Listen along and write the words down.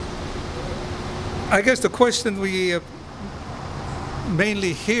I guess the question we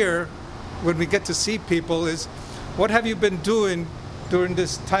mainly hear when we get to see people is, what have you been doing during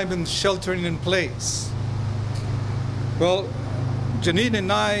this time in sheltering in place? Well, Janine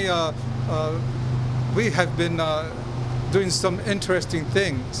and I, we have been doing some interesting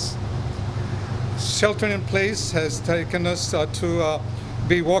things. Sheltering in place has taken us to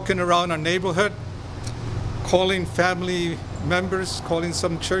be walking around our neighborhood, calling family members, calling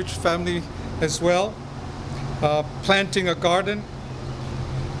some church family as well, planting a garden.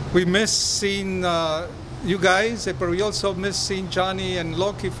 We miss seeing you guys, but we also miss seeing Johnny and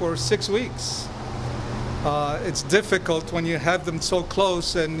Loki for 6 weeks. It's difficult when you have them so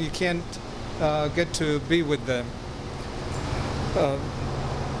close and you can't get to be with them.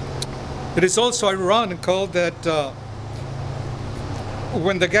 It is also ironical that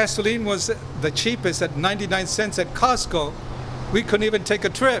when the gasoline was the cheapest at 99 cents at Costco, we couldn't even take a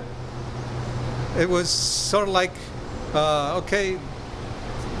trip. It was sort of like, okay,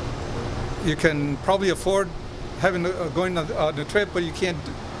 you can probably afford going on the trip, but you can't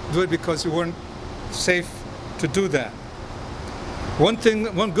do it because you weren't safe to do that.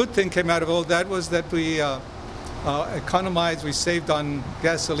 One good thing came out of all that was that we economized, we saved on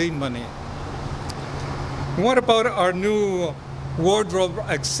gasoline money. And what about our new wardrobe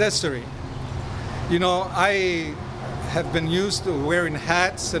accessory? You know, I have been used to wearing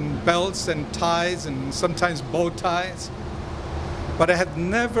hats and belts and ties and sometimes bow ties, but I have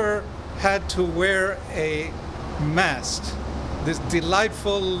never had to wear a mask, this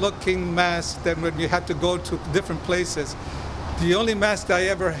delightful looking mask that when you have to go to different places. The only mask I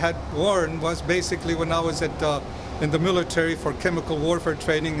ever had worn was basically when I was in the military for chemical warfare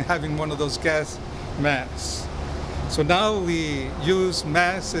training, having one of those gas masks. So now we use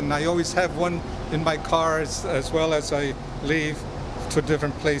masks, and I always have one in my car as well as I leave to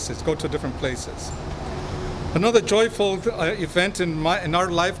different places, go to different places. Another joyful event in our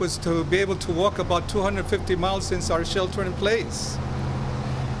life was to be able to walk about 250 miles since our shelter in place.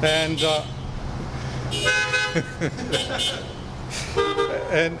 And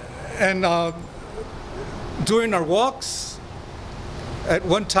and during our walks, at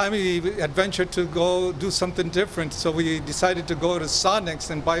one time we adventured to go do something different, so we decided to go to Sonic's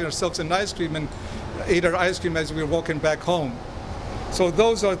and buy ourselves an ice cream and eat our ice cream as we were walking back home. So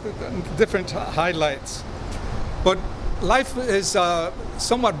those are different highlights. But life is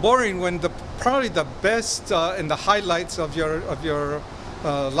somewhat boring when probably the best and the highlights of your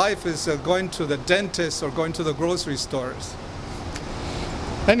life is going to the dentist or going to the grocery stores.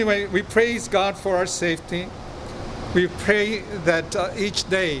 Anyway, we praise God for our safety. We pray that each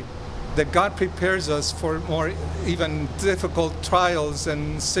day that God prepares us for more even difficult trials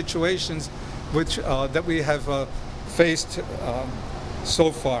and situations which that we have faced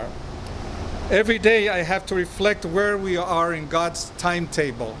so far. Every day I have to reflect where we are in God's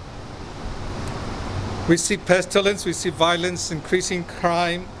timetable. We see pestilence, we see violence, increasing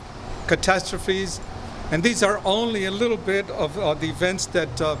crime, catastrophes, and these are only a little bit of the events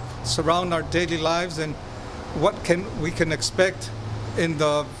that surround our daily lives and what we can expect in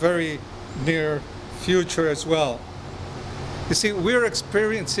the very near future as well. You see, we're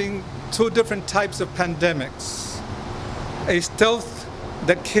experiencing two different types of pandemics. A stealth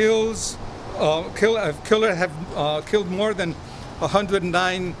that kills, killer have killed more than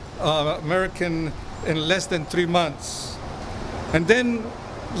 109 Americans in less than 3 months. And then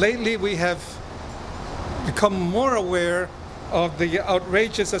lately we have become more aware of the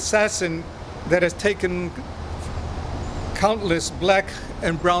outrageous assassin that has taken countless black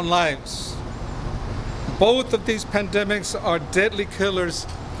and brown lives. Both of these pandemics are deadly killers,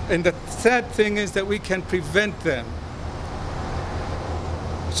 and the sad thing is that we can prevent them.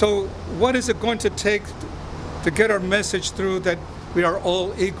 So what is it going to take to get our message through that we are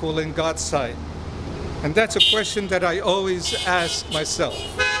all equal in God's sight? And that's a question that I always ask myself.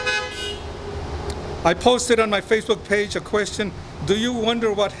 I posted on my Facebook page a question, do you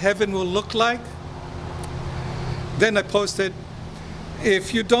wonder what heaven will look like? Then I posted,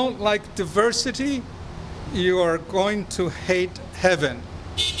 if you don't like diversity, you are going to hate heaven.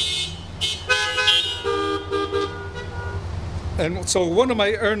 And so one of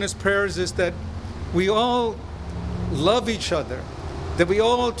my earnest prayers is that we all love each other, that we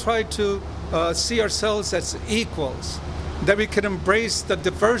all try to see ourselves as equals, that we can embrace the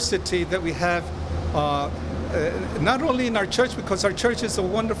diversity that we have, not only in our church, because our church is a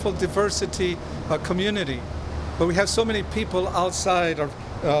wonderful diversity community, but we have so many people outside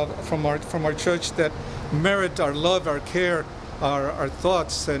from our church that merit our love, our care, our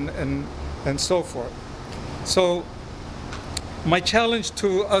thoughts, and so forth. So my challenge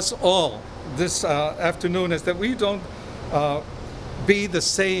to us all, this afternoon is that we don't be the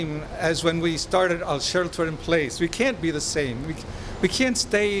same as when we started our shelter in place. We can't be the same. We can't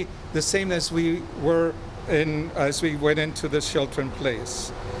stay the same as we were as we went into the shelter in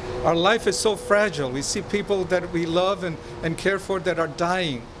place. Our life is so fragile. We see people that we love and care for that are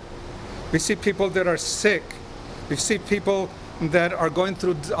dying. We see people that are sick. We see people that are going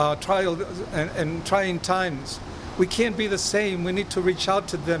through trial and trying times. We can't be the same. We need to reach out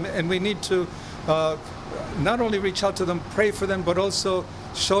to them, and we need to not only reach out to them, pray for them, but also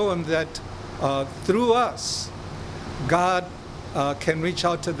show them that through us, God can reach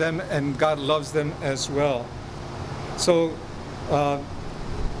out to them, and God loves them as well. So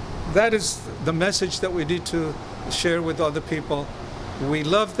that is the message that we need to share with other people. We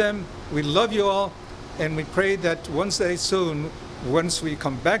love them. We love you all. And we pray that once we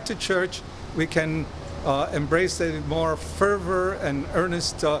come back to church, we can embrace a more fervor and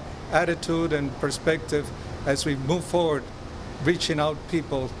earnest attitude and perspective as we move forward, reaching out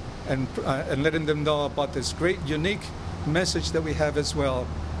people and letting them know about this great, unique message that we have as well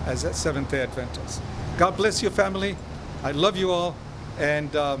as Seventh-day Adventists. God bless your family. I love you all. And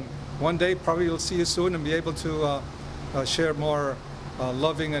one day, probably we'll see you soon and be able to share more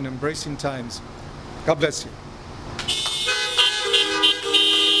loving and embracing times. God bless you.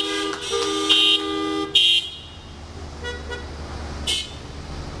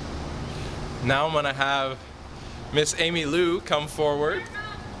 Now I'm going to have Miss Amy Lou come forward.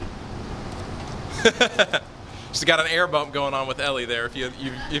 She's got an air bump going on with Ellie there,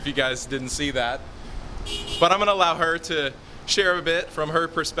 if you guys didn't see that. But I'm going to allow her to share a bit from her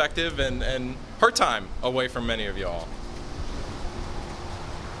perspective and her time away from many of y'all.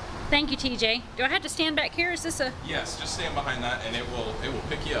 Thank you, TJ. Do I have to stand back here? Is this a... Yes, just stand behind that and it will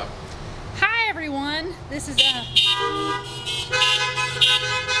pick you up. Hi, everyone. This is a...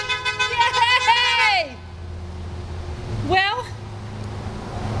 Yay! Well...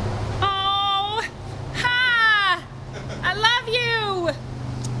 Oh... Hi! I love you!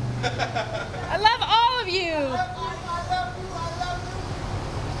 I love all of you!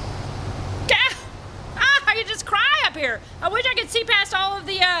 I could just cry up here. I wish I could see past all of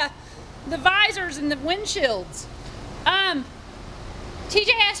the visors and the windshields. TJ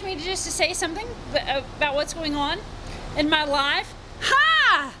asked me to say something about what's going on in my life.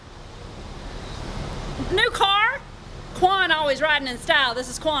 Ha! New car. Quan always riding in style. This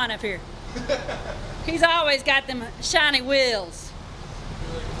is Quan up here. He's always got them shiny wheels.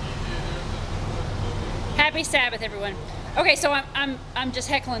 Happy Sabbath, everyone. Okay, so I'm just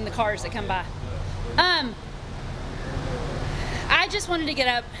heckling the cars that come by. I just wanted to get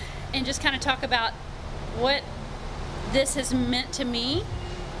up and just kind of talk about what this has meant to me.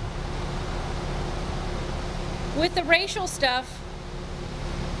 With the racial stuff,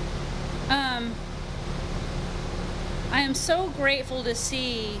 I am so grateful to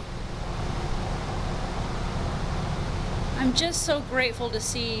see, I'm just so grateful to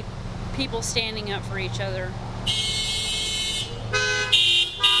see people standing up for each other.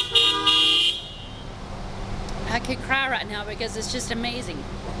 I could cry right now because it's just amazing.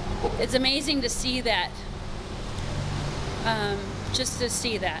 It's amazing to see that. Just to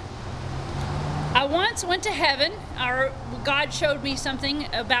see that. I once went to heaven, or God showed me something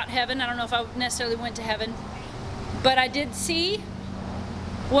about heaven. I don't know if I necessarily went to heaven, but I did see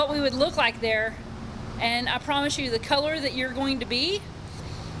what we would look like there. And I promise you, the color that you're going to be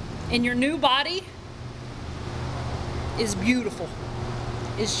in your new body is beautiful.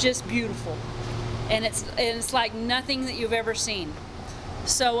 It's just beautiful. And it's like nothing that you've ever seen.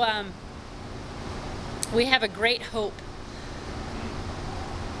 So we have a great hope.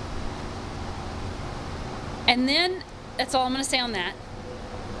 And then, that's all I'm going to say on that.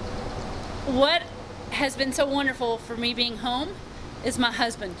 What has been so wonderful for me being home is my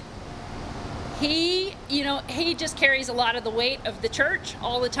husband. He just carries a lot of the weight of the church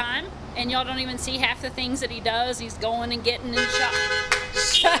all the time. And y'all don't even see half the things that he does. He's going and getting and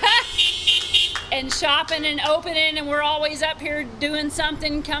and shopping and opening, and we're always up here doing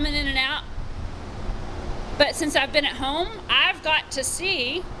something, coming in and out. But since I've been at home, I've got to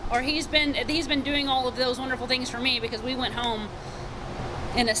see, or he's been doing all of those wonderful things for me, because we went home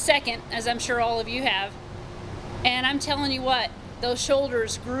in a second, as I'm sure all of you have. And I'm telling you what, those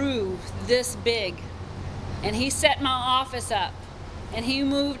shoulders grew this big. And he set my office up, and he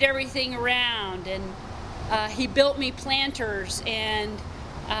moved everything around, and he built me planters, and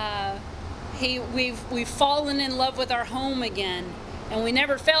we've fallen in love with our home again. And we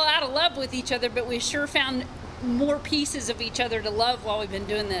never fell out of love with each other, but we sure found more pieces of each other to love while we've been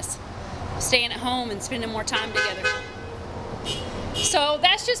doing this, staying at home and spending more time together. So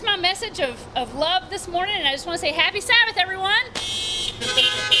that's just my message of love this morning, and I just want to say happy Sabbath, everyone.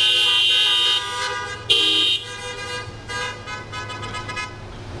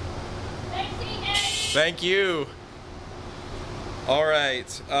 Thank you. All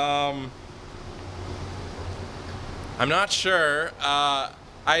right. I'm not sure. I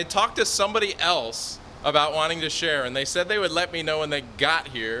had talked to somebody else about wanting to share, and they said they would let me know when they got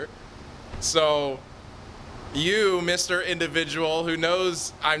here. So you, Mr. Individual, who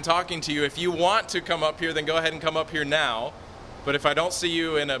knows I'm talking to you, if you want to come up here, then go ahead and come up here now. But if I don't see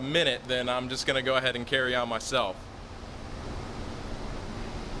you in a minute, then I'm just going to go ahead and carry on myself.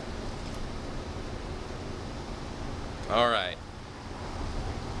 All right.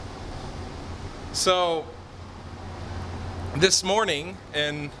 So this morning,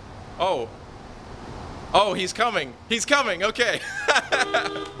 and oh, he's coming. He's coming. Okay.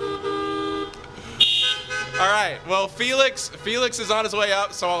 All right. Well, Felix is on his way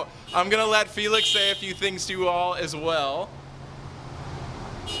up, so I'm going to let Felix say a few things to you all as well.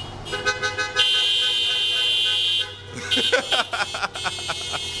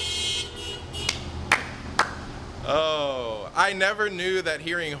 Oh, I never knew that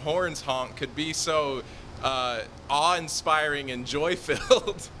hearing horns honk could be so awe-inspiring and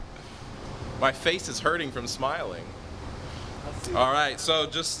joy-filled. My face is hurting from smiling. All right, so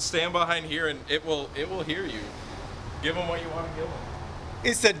just stand behind here and it will hear you. Give them what you want to give them.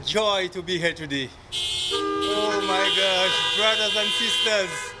 It's a joy to be here today. Oh my gosh, brothers and sisters.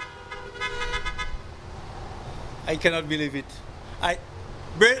 I cannot believe it.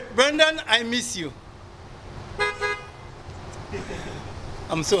 Brendan, I miss you.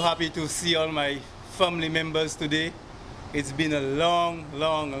 I'm so happy to see all my family members today. It's been a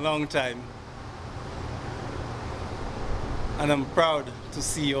long time. And I'm proud to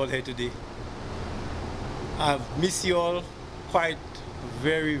see you all here today. I've missed you all quite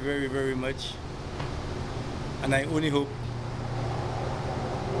very much. And I only hope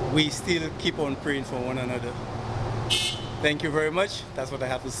we still keep on praying for one another. Thank you very much. That's what I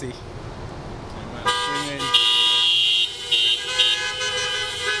have to say. Amen.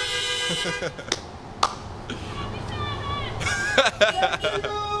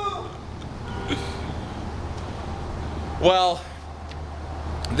 Well,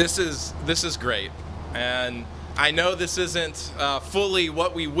 this is great, and I know this isn't fully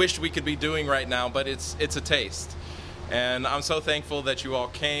what we wish we could be doing right now, but it's a taste, and I'm so thankful that you all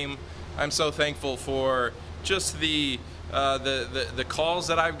came. I'm so thankful for just the calls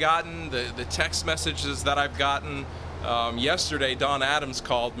that I've gotten, the text messages that I've gotten. Yesterday, Don Adams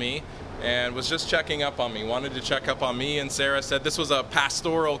called me and was just checking up on me, wanted to check up on me, and Sarah said this was a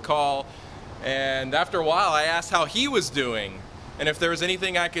pastoral call. And after a while, I asked how he was doing and if there was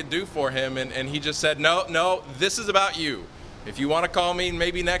anything I could do for him, and he just said, no, this is about you. If you want to call me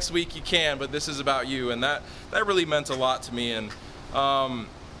maybe next week, you can, but this is about you. And that really meant a lot to me. And,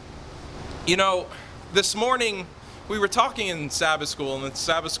 this morning, we were talking in Sabbath school, in the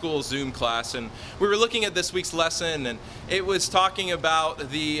Sabbath school Zoom class, and we were looking at this week's lesson, and it was talking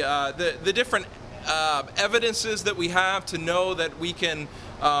about the different evidences that we have to know that we can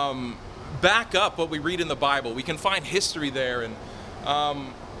back up what we read in the Bible. We can find history there. And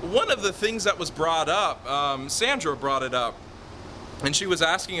one of the things that was brought up, Sandra brought it up, and she was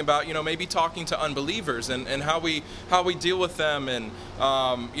asking about, maybe talking to unbelievers and how we deal with them, and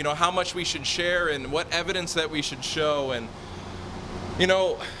how much we should share and what evidence that we should show. And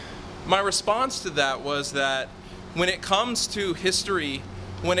my response to that was that when it comes to history,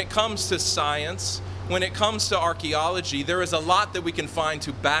 when it comes to science, when it comes to archaeology, there is a lot that we can find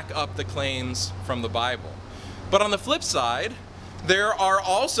to back up the claims from the Bible. But on the flip side, there are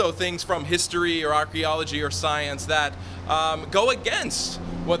also things from history or archaeology or science that go against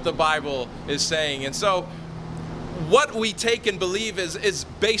what the Bible is saying. And so what we take and believe is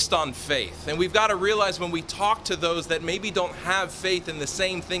based on faith. And we've got to realize when we talk to those that maybe don't have faith in the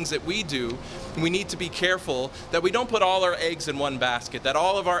same things that we do, we need to be careful that we don't put all our eggs in one basket, that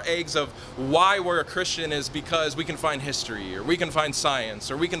all of our eggs of why we're a Christian is because we can find history, or we can find science,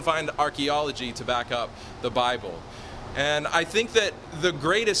 or we can find archaeology to back up the Bible. And I think that the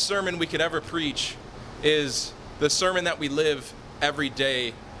greatest sermon we could ever preach is the sermon that we live every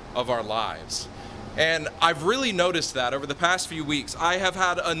day of our lives. And I've really noticed that over the past few weeks. I have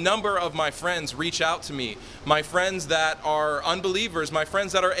had a number of my friends reach out to me, my friends that are unbelievers, my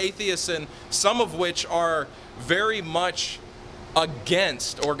friends that are atheists, and some of which are very much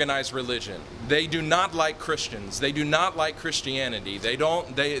against organized religion. They do not like Christians. They do not like Christianity. They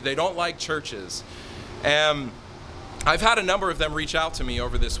don't like churches. And I've had a number of them reach out to me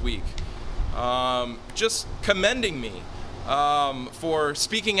over this week, just commending me for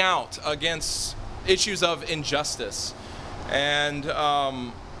speaking out against issues of injustice, and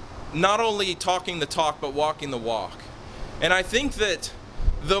not only talking the talk, but walking the walk. And I think that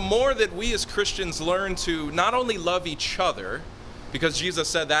the more that we as Christians learn to not only love each other, because Jesus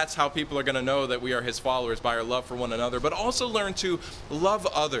said that's how people are going to know that we are his followers, by our love for one another, but also learn to love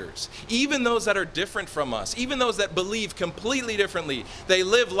others, even those that are different from us, even those that believe completely differently. They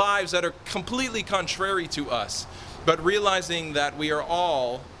live lives that are completely contrary to us, but realizing that we are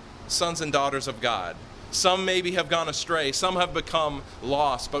all sons and daughters of God. Some maybe have gone astray, some have become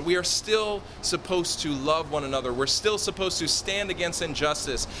lost, but we are still supposed to love one another. We're still supposed to stand against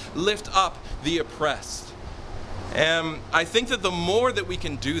injustice, lift up the oppressed. And I think that the more that we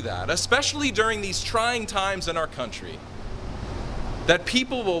can do that, especially during these trying times in our country, that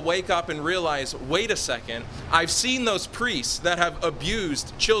people will wake up and realize, wait a second, I've seen those priests that have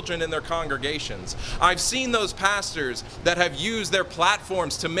abused children in their congregations. I've seen those pastors that have used their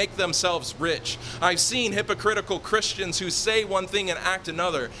platforms to make themselves rich. I've seen hypocritical Christians who say one thing and act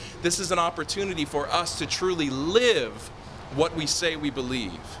another. This is an opportunity for us to truly live what we say we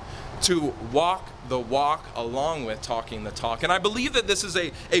believe, to walk the walk along with talking the talk. And I believe that this is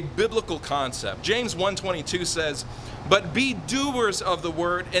a biblical concept. James 1:22 says, "But be doers of the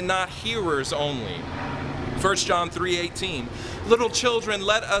word and not hearers only." 1 John 3:18, "Little children,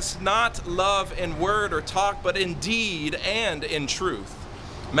 let us not love in word or talk, but in deed and in truth."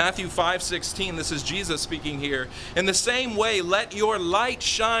 Matthew 5:16, this is Jesus speaking here. "In the same way, let your light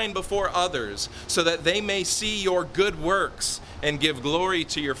shine before others, so that they may see your good works and give glory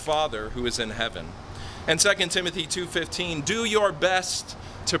to your Father who is in heaven." And 2 Timothy 2:15, "Do your best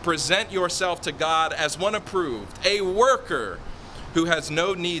to present yourself to God as one approved, a worker who has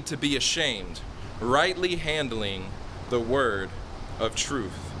no need to be ashamed, rightly handling the word of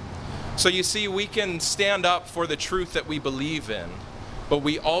truth." So you see, we can stand up for the truth that we believe in, but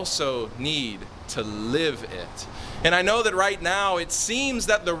we also need to live it. And I know that right now it seems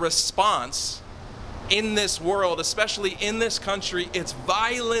that the response in this world, especially in this country, it's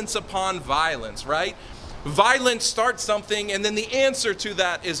violence upon violence, right? Violence starts something, and then the answer to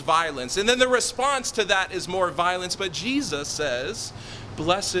that is violence. And then the response to that is more violence. But Jesus says,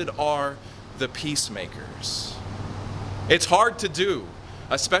 blessed are the peacemakers. It's hard to do,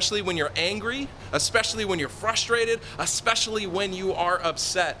 especially when you're angry, especially when you're frustrated, especially when you are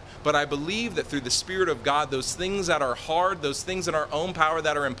upset. But I believe that through the Spirit of God, those things that are hard, those things in our own power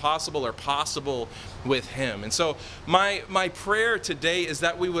that are impossible are possible with Him. And so my prayer today is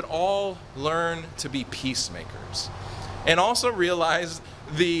that we would all learn to be peacemakers and also realize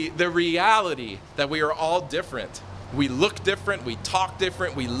the reality that we are all different. We look different, we talk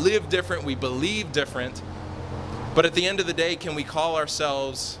different, we live different, we believe different. But at the end of the day, can we call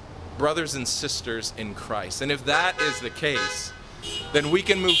ourselves brothers and sisters in Christ? And if that is the case, then we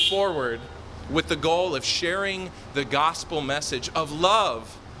can move forward with the goal of sharing the gospel message of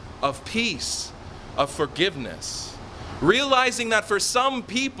love, of peace, of forgiveness. Realizing that for some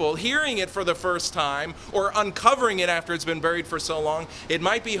people, hearing it for the first time or uncovering it after it's been buried for so long, it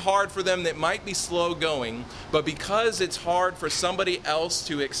might be hard for them, it might be slow going, but because it's hard for somebody else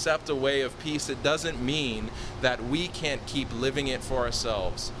to accept a way of peace, it doesn't mean that we can't keep living it for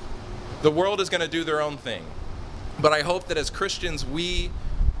ourselves. The world is going to do their own thing. But I hope that as Christians, we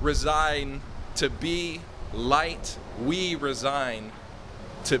resign to be light. We resign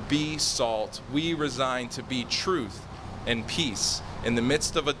to be salt. We resign to be truth and peace in the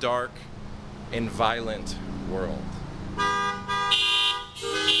midst of a dark and violent world.